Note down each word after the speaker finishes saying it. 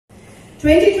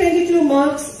2022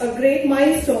 marks a great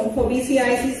milestone for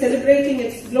BCIC, celebrating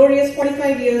its glorious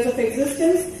 45 years of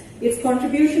existence, its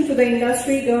contribution to the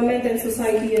industry, government and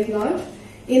society at large.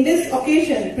 In this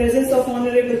occasion, presence of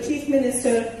Honorable Chief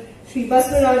Minister Shri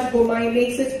Basavaraj Bommai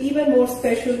makes it even more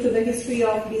special to the history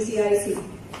of BCIC.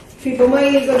 Shri Bommai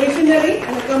is a visionary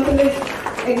and accomplished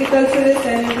agriculturalist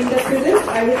and industrialist.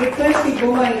 I would request Shri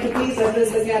Bommai to please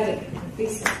address the gathering.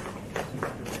 Please.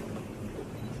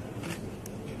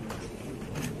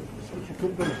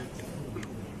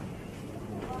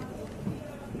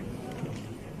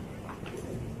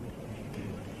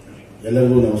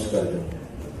 ಎಲ್ಲರಿಗೂ ನಮಸ್ಕಾರಗಳು.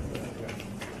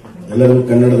 ಎಲ್ಲರಿಗೂ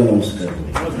ಕನ್ನಡದ ನಮಸ್ಕಾರಗಳು.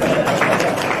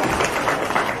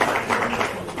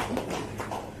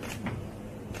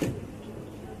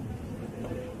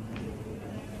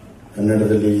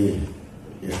 ಕನ್ನಡದಲ್ಲಿ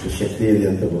ಎಷ್ಟು ಶಕ್ತಿ ಇದೆ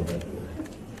ಅಂತ ಗೊತ್ತಾಗ್ತದೆ.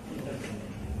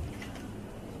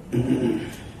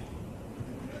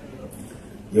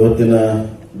 ಇವತ್ತಿನ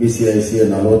BCICಯ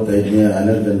 45ನೇ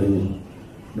ಆನ್ಯುವಲ್ ಜನರಲ್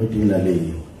ಮೀಟಿಂಗ್ನಲ್ಲಿ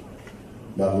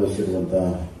ಭಾಗವಹಿಸಿರುವಂತಹ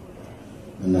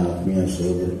ನನ್ನ ಆತ್ಮೀಯ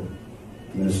ಸಹೋದರರು,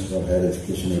 minister of higher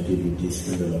education, IT,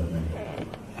 skill development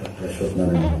doctor Ashok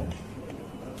Narayana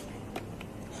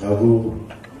ಹಾಗೂ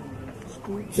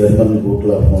ಚೇರ್ಮನ್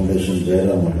ಗೋಕುಲ ಫೌಂಡೇಶನ್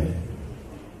ಜಯರಾಮ್ ಅವರೇ,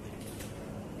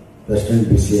 ಪ್ರೆಸಿಡೆಂಟ್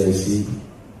BCIC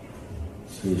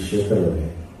ಶ್ರೀ ಶೇಖರ್ ಅವರೇ,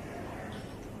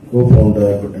 co-founder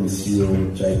and CEO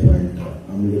Chai Point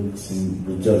Amrit Singh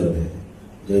Gujjar ಅವರೇ,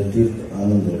 ಜಯತೀರ್ಥ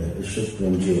ಆನಂದ್ ಅವರೇ, ರಿಷಬ್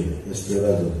ಪ್ರೇಮ್ಜಿ ಅವರೇ, ಎಸ್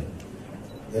ದೇವರಾಜ್ ಅವರೇ,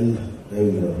 ಎಲ್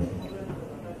ರವೀಂದ್ರ ಅವರೇ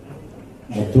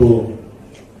ಮತ್ತು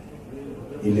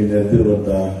ಇಲ್ಲಿ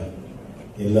ನೆರೆದಿರುವಂತಹ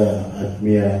ಎಲ್ಲ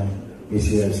ಆತ್ಮೀಯ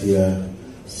BCICಯ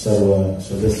ಸರ್ವ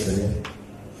ಸದಸ್ಯರೇ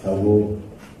ಹಾಗೂ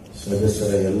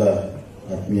ಸದಸ್ಯರ ಎಲ್ಲ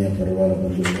ಆತ್ಮೀಯ ಪರಿವಾರ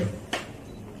ಬಂಧುಗಳೇ,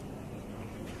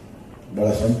 ಬಹಳ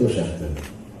ಸಂತೋಷ ಆಗ್ತದೆ.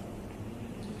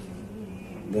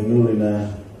 ಬೆಂಗಳೂರಿನ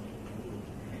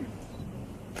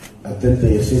ಅತ್ಯಂತ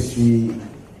ಯಶಸ್ವಿ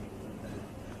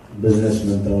ಬಿಸ್ನೆಸ್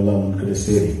ಮೆನ್ ತಾವೆಲ್ಲ ಒಂದು ಕಡೆ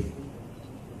ಸೇರಿ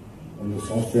ಒಂದು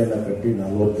ಸಂಸ್ಥೆಯನ್ನು ಕಟ್ಟಿ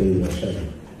 45 ವರ್ಷ ಆಗಿದೆ.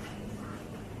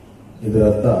 ಇದರ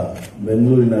ಅರ್ಥ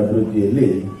ಬೆಂಗಳೂರಿನ ಅಭಿವೃದ್ಧಿಯಲ್ಲಿ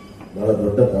ಬಹಳ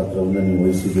ದೊಡ್ಡ ಪಾತ್ರವನ್ನು ನೀವು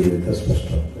ವಹಿಸಿದ್ದೀರಿ ಅಂತ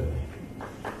ಸ್ಪಷ್ಟವಾಗ್ತದೆ.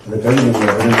 ಅದಕ್ಕಾಗಿ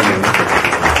ನಿಮಗೆ ಅಭಿನಂದನೆ.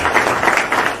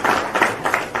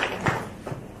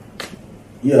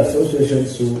 ಈ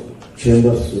ಅಸೋಸಿಯೇಷನ್ಸು,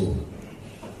 ಚೇಂಬರ್ಸು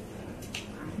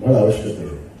ಬಹಳ ಅವಶ್ಯಕತೆ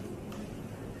ಇದೆ.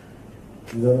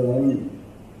 ಇದರ all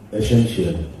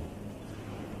essential.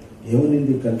 even in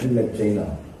the country like China,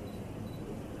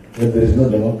 where there is no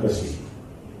democracy,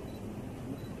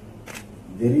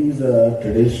 there is a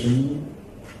tradition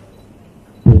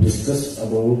to discuss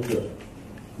about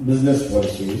business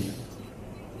policies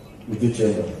with the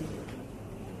chamber.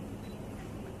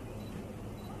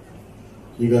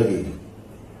 ಹೀಗಾಗಿ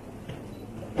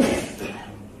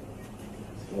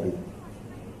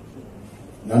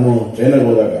ನಾನು ಚೈನಾಗೆ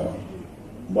ಹೋದಾಗ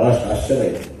ಬಹಳಷ್ಟು ಆಶ್ಚರ್ಯ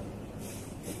ಆಯಿತು.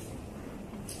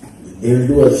 They will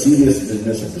do a serious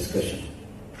business discussion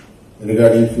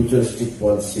regarding futuristic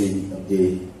policy of the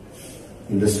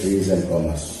industries and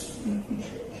commerce.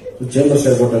 So chambers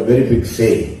have got a very big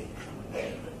say.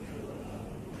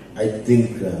 I think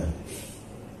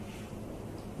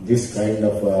this kind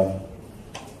of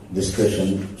discussion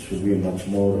should be much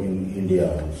more in India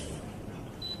also.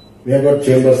 We have got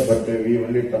chambers, but we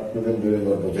only talk to them during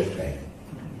our budget time.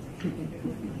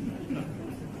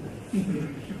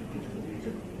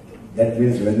 That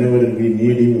means whenever we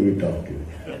need you, we talk to you.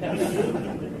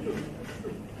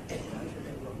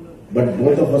 But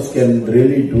both of us can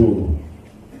really do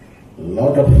a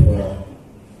lot of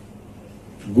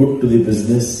good to the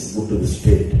business, good to the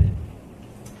state.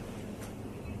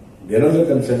 There was a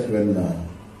concept when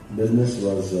business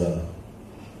was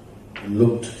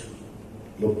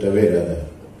looked away rather.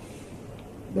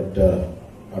 But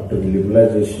after the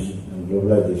liberalization and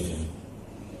globalization,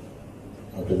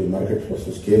 after the market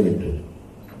forces came into,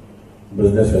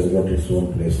 business has got its own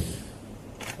place,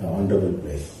 an honorable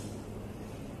place.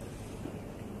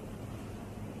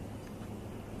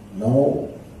 Now,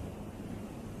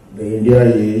 the India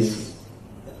is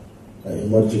an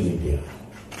emerging India.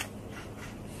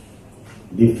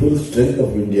 The full strength of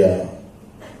India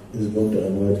is going to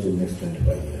emerge in the next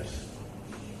 25 years.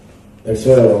 That's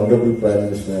why our Honorable Prime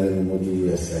Minister Narendra Modi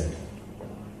has said,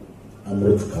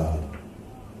 Amrit Kaal.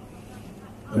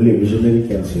 Only visionary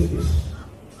can say this.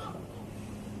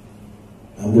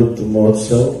 Amrit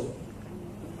Mahotsav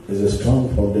is a strong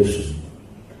foundation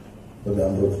for the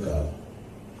Amrit Kaal.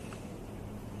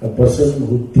 A person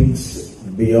who thinks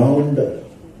beyond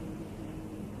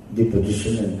the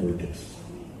position and politics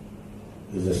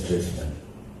is a statesman.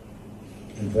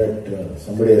 In fact,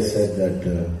 somebody has said that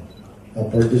a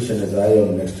politician has eye on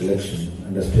next election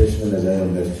and a statesman has eye on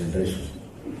next generation.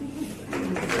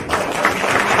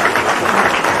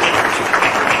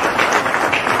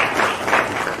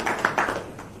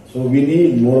 So we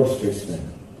need more statesmen.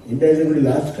 India is a very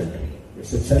large country.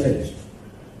 It's a challenge.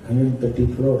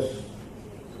 130 crores.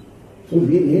 So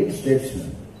we need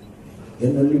statesmen.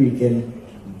 Then only we can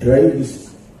drive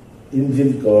this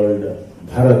engine called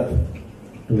Bharat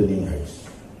to the new heights.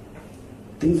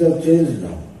 Things have changed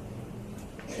now.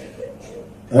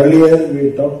 Earlier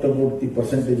we talked about the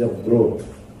percentage of growth.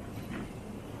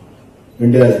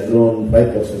 India has grown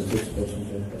 5%, 6%,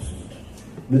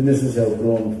 10%. Businesses have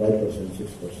grown 5%,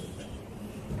 6%.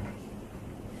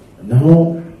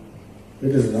 Now,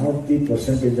 it is not the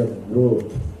percentage of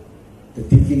growth. The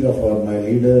thinking of my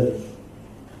leader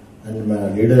and my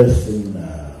leaders in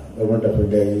Government of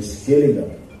India is scaling up.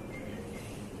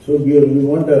 So we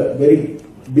want a very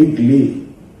big leap.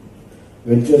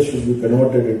 Ventures should be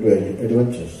converted into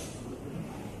adventures.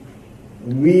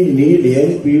 We need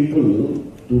young people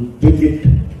to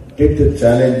take the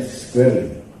challenge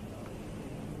squarely.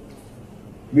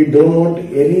 We don't want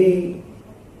any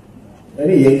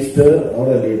youngster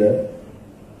or a leader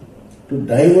to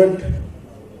divert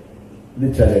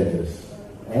the challenges,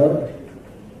 or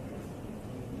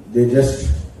they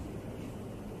just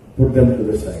put them to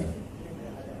the side.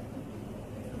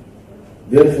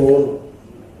 Therefore,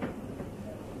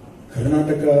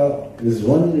 Karnataka is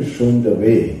one showing the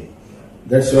way.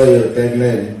 That's why your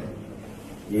tagline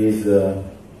is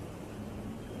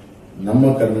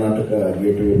Namma Karnataka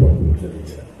Gateway for Future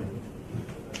India.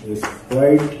 It's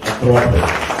quite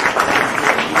appropriate.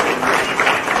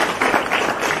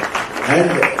 And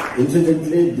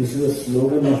incidentally, this is a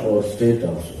slogan of our state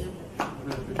also.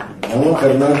 Namma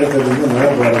Karnataka Dinna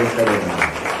Nava Bharat.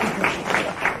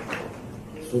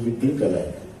 So we think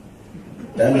alike.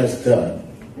 Time has come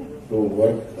to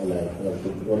work alike or to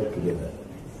work together.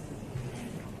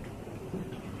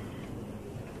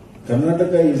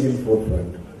 Karnataka is in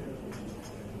forefront.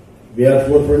 We are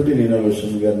forefront in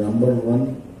innovation. We are number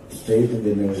one state in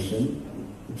the innovation,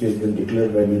 which has been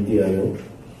declared by Niti Aayog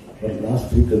for the last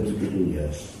 3 consecutive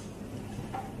years.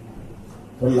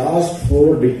 For the last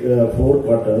 4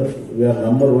 quarters, we are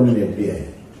number one in FDI.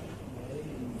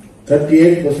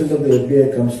 38% of the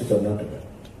FDI comes to Karnataka.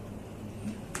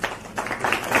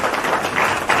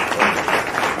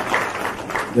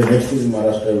 The next is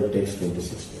Maharashtra, which takes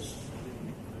 26%.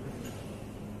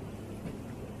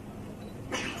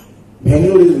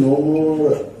 Bangalore is no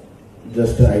more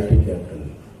just an IT capital.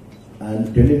 I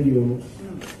am telling you,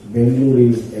 Bangalore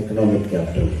is economic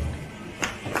capital.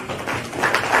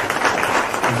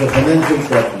 It's a financial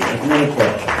capital, economic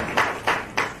capital.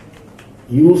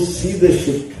 You see the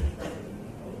shift.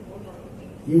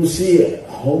 You see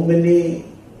how many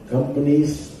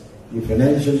companies, the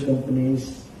financial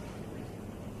companies,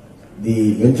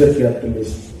 the venture capital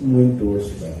is moving towards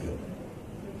Bangalore.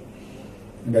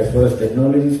 And as far as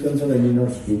technology is concerned, I need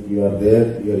not speak. You are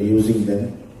there, you are using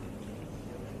them.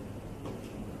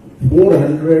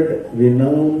 400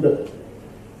 renowned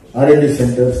R&D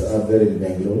centers are there in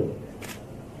Bangalore.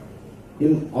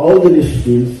 In all the niche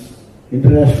fields,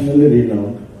 internationally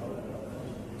renowned,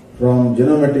 from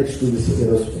genomics to this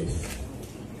aerospace,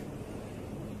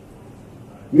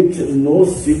 which no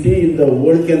city in the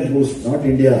world can boast, not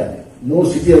India. No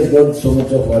city has got so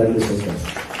much of R&D centers.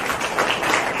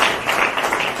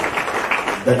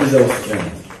 That is our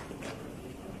strength.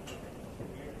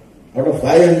 Out of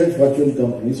 500 Fortune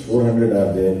companies, 400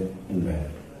 are there in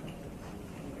Bangalore.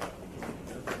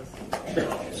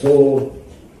 So,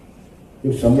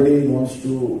 if somebody wants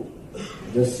to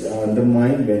just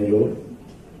undermine Bangalore,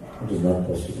 it is not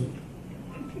possible.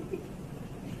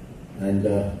 And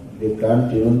they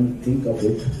can't even think of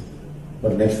it for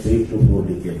next 3 to 4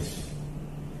 decades.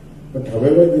 But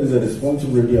however, there is a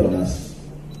responsibility on us,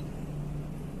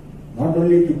 not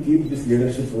only to keep this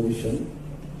leadership position,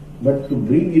 but to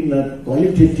bring in a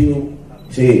qualitative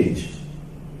change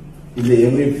in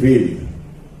every field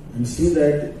and see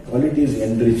that quality is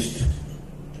enriched.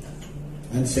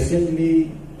 And secondly,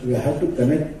 we have to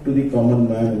connect to the common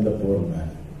man and the poor man.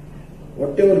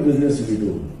 Whatever business we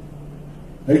do,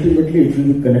 ultimately it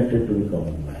will be connected to the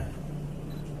common man.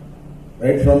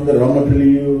 Right from the raw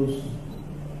material use,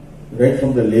 right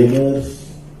from the laborers,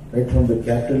 right from the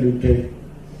capital you take,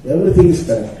 everything is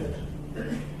connected.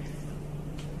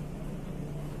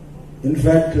 In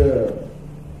fact, the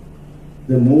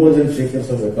movers and shakers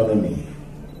of economy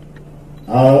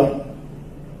are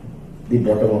the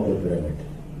bottom of the pyramid.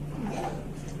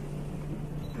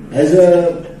 As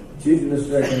a chief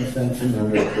minister, I can sanction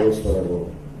 100 crores for a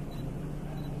road.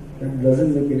 That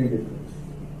doesn't make any difference.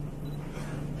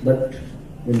 But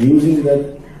when using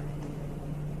that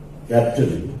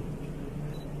capital,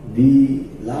 the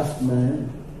last man,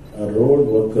 a road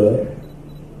worker,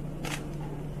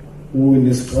 who in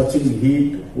his scorching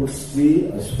heat puts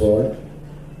the asphalt,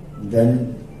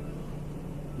 then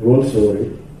rolls over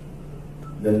it,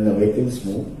 then the vehicles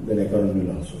move, then economy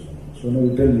will also move. So now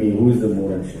you tell me who is the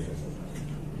more anxious?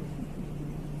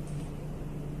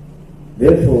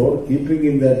 Therefore, keeping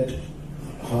in that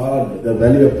hard the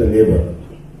value of the labor,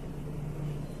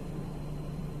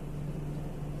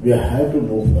 we have to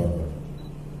move forward.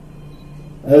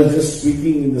 I was just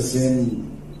speaking in the same,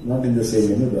 not in the same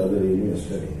venue, the other venue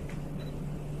yesterday.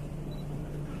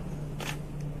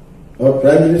 Our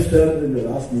Prime Minister in the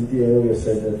last Niti Aayog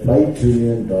said that $5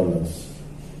 trillion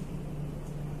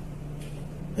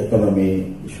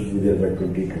economy should be there by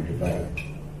 2025.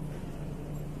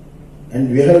 And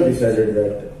we have decided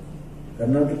that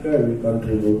Karnataka will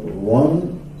contribute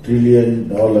 $1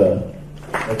 trillion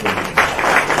economy.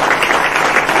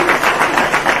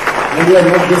 And we have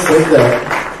not just said that,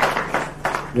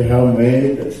 we have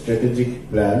made strategic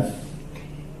plans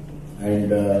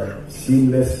and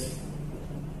seamless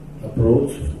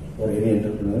approach for any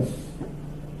entrepreneurs,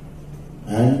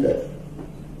 and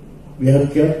we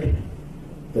have kept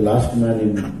the last man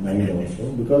in mind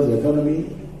also, because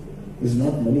economy is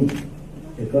not money.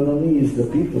 Economy is the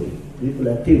people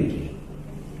activity.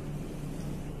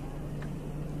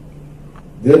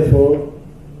 Therefore,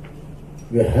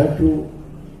 we have to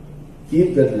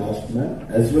keep that last man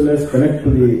as well as connect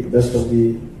to the best of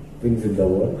the things in the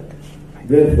world.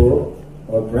 Therefore,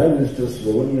 our Prime Minister's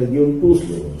slogan, he has given two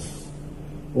slogans.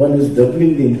 One is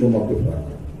doubling the income of the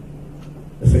farmer.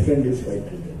 The second is 5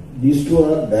 trillion. These two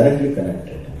are directly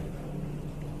connected.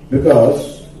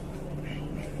 Because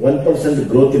 1%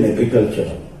 growth in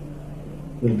agriculture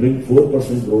will bring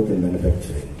 4% growth in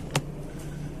manufacturing.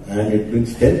 And it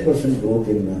brings 10% growth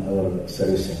in our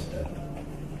service sector.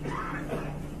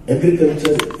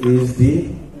 Agriculture is the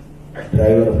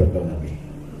driver of economy.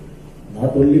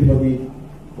 Not only for the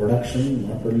production,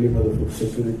 not only for the food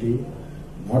security,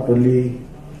 not only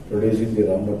producing the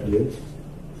raw materials,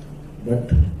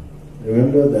 but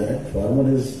remember that farmer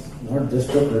is not just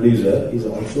a producer, he is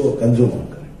also a consumer.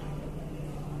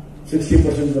 60%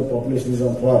 of the population is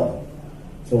on farm.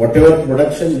 So whatever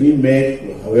production we make,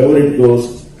 however it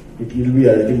goes, it will be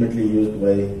ultimately used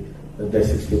by that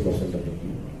 60% of the people.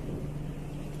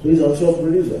 So he is also a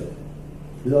producer,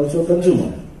 he is also a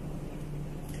consumer.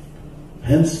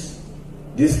 Hence,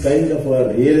 this kind of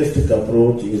a realistic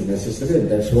approach is necessary, and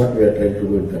that's what we are trying to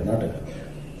do in Karnataka.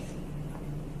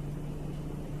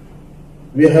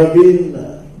 We have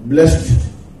been blessed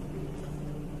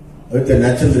with the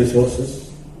natural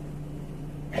resources.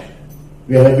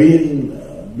 We have been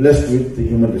blessed with the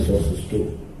human resources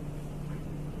too.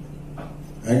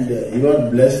 And you are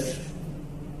blessed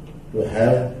to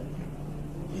have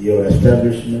your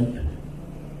establishment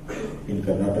in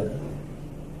Karnataka,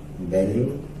 in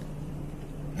Bangalore,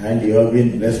 and you have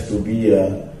been blessed to be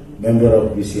a member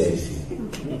of BCIC.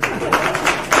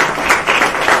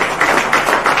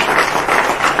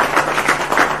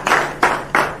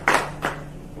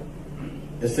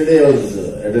 Yesterday I was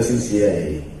addressing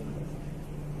CIA.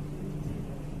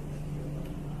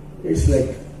 It's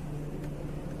like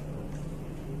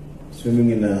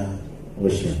swimming in an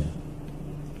ocean.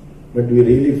 But we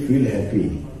really feel happy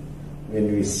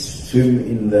when we swim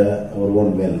in our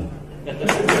own well.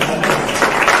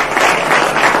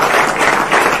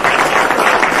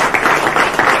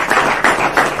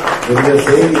 When we are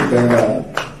saying in Kannada,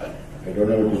 I don't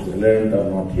know if it is relevant or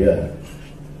not here,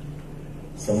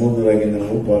 ಸಮುದ್ರವಾಗಿನ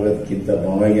ಉಪ್ಪು ಆಗೋದಕ್ಕಿಂತ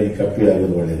ಬಾವಿಗಿನ ಕಪ್ಪಿ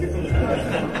ಆಗೋದು ಒಳ್ಳೆಯದು.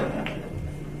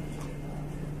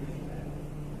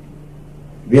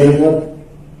 We have got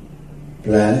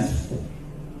plans.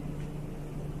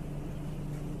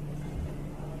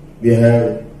 We have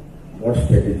got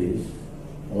strategies.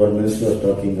 Our minister was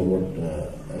talking about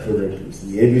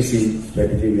the ABC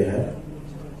strategy we have,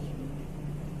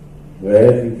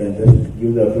 where you can just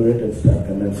give the affiliate and start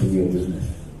commencing your business,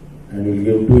 and we'll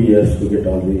give 2 years to get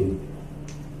all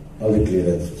the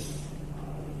clearances.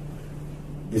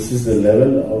 This is the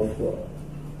level of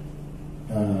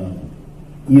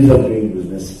ease of doing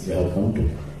business we have come to.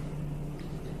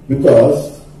 Because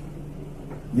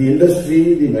the industry,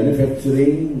 the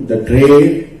manufacturing, the trade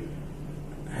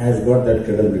has got that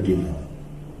credibility now.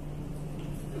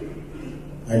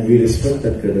 And we respect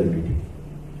that credibility.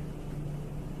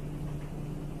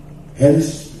 Hence,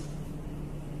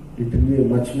 it will be a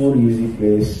much more easy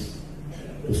place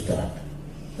to start.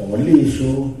 The only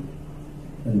issue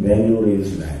in Bangalore is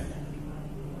land.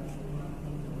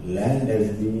 Land has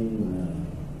been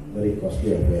very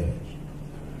costly affair.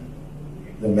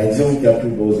 The maximum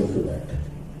capital goes into that,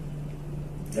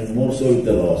 and more so with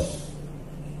the loss.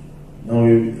 Now,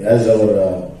 as our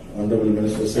Honorable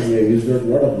Minister said, we have used a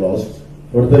lot of laws.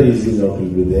 Further easing out will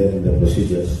be there in the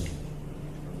procedures.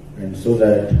 And so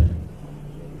that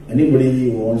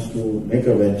anybody who wants to make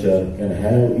a venture can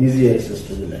have easy access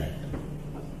to the land.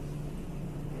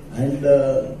 And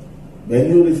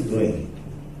Bangalore is growing.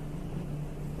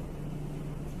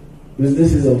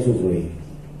 Business is also growing.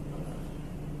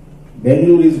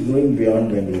 Bangalore is growing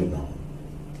beyond Bangalore now.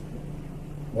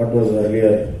 What was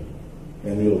earlier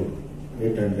Bangalore,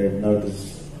 800, now it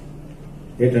is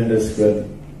 800 square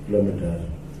kilometer.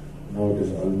 Now it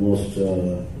is almost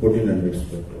 1400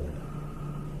 square kilometer.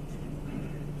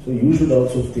 So you should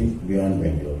also think beyond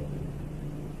Bangalore.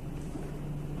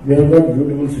 We have got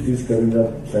beautiful cities coming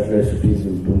up, satellite cities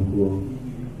in Tumkur,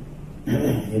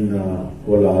 in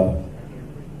Kolar,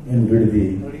 in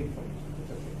Vidhi.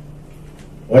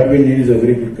 What we need is a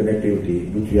very good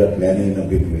connectivity, which we are planning in a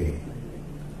big way.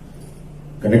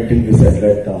 Connecting the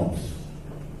satellite towns.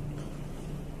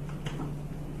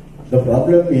 The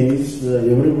problem is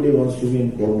everybody wants to be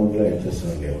in Koramangala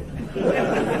HSR layout.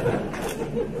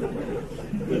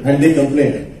 And they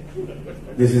complain.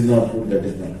 This is not good, that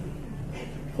is not good.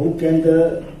 How can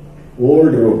the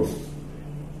old roads,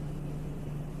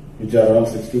 which are all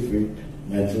 60 feet,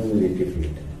 maximum is 80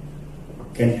 feet,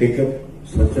 can take up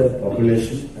such a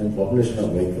population and population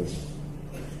of vehicles?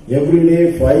 Every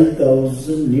day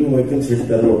 5,000 new vehicles hit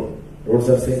the road. Roads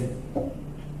are same.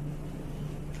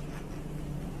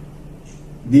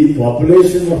 The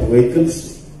population of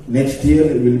vehicles next year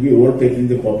will be overtaking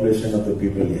the population of the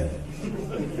people here.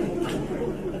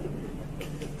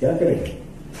 Kya kare?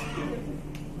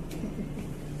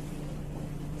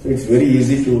 So it's very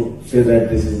easy to say that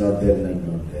this is not there and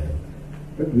not there.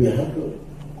 But we have to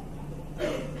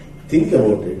think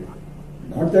about it.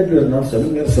 Not that we are not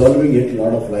solving, we are solving it. A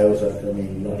lot of flyovers are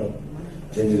coming, a lot of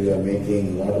changes we are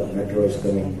making, a lot of metro is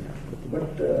coming.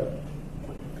 But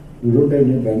we don't have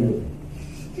new Bangalore.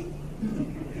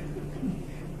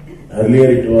 Earlier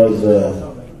it was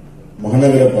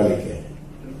Mahanagara Palika.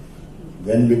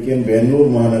 Then became Bangalore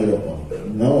Mahanagara Palika.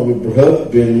 Now we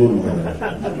brought Bangalore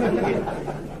Mahanagara.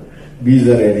 Bees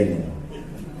are adding now.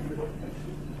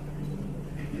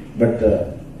 But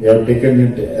we have taken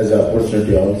it as an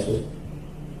opportunity also.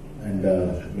 And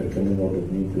we are coming out with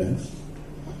new plans.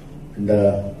 And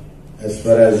as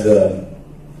far as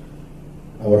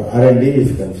our R&D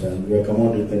is concerned, we have come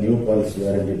out with a new policy,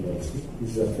 R&D policy.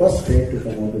 This is the first state to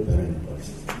come out with R&D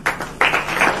policy.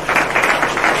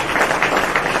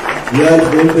 We are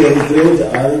going to encourage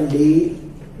R&D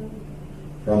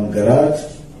from garage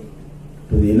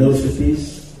to the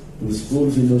universities, to the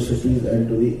schools, universities, and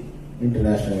to the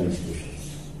international institutions.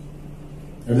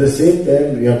 At the same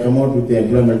time, we have come out with the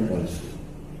employment policy.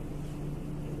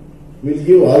 We will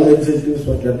give all the incentives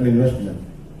for capital investment.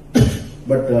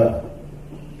 But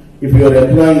if you are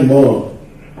employing more,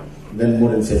 then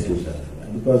more incentives are.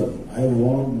 Because I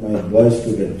want my boys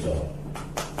to get job.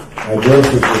 My girls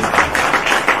to get job.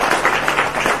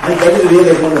 And that is real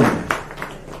economy.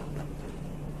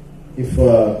 If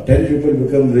 10 people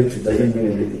become rich, it doesn't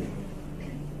mean anything.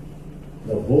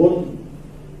 The whole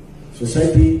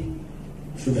society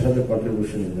should have a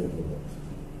contribution in the progress.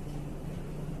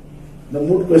 The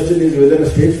moot question is whether a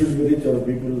state should be rich or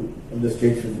people of the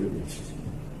state should be rich.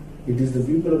 It is the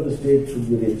people of the state should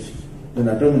be rich, then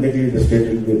automatically the state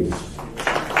will be rich.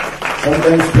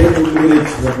 Sometimes state will be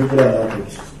rich, but people are not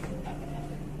rich.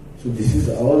 So this is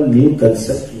all new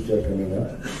concepts which are coming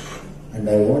up, and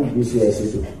I want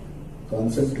BCIC to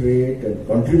concentrate and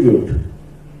contribute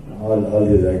all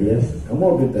these ideas. Come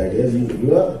out with ideas.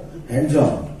 You are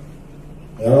hands-on.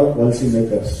 You are all policy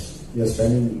makers. You are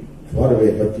standing far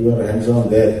away, but you are hands-on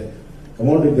there. Come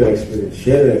out with your experience.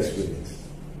 Share your experience.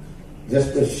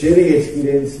 Just by sharing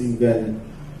experience, you can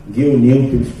give new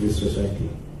things to the society.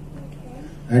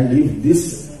 And if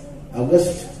this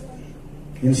august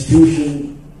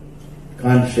institution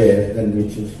can't share, then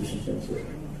which institution can share?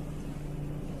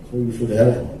 So you should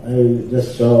have. I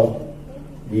just saw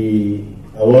the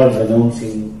awards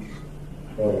announcing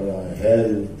for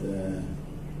health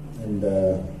and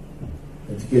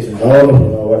education. All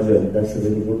awards, that's a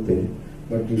very good thing.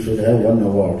 But you should have one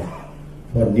award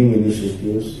for new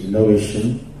initiatives,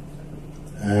 innovation,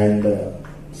 and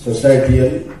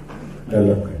societal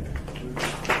development.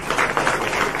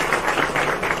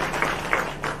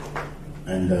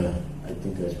 And I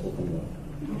think I spoke a lot.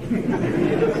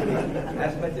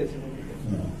 As much as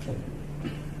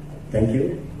Thank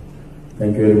you.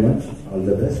 Thank you very much. All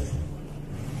the best.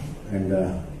 And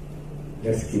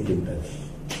let's keep in touch.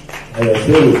 I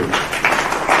assure you,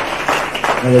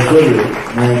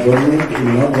 my government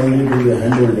will not only do the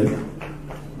handholding,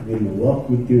 we will walk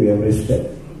with you every step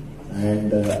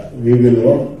and we will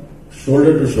work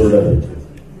shoulder to shoulder with you.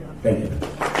 Thank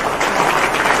you.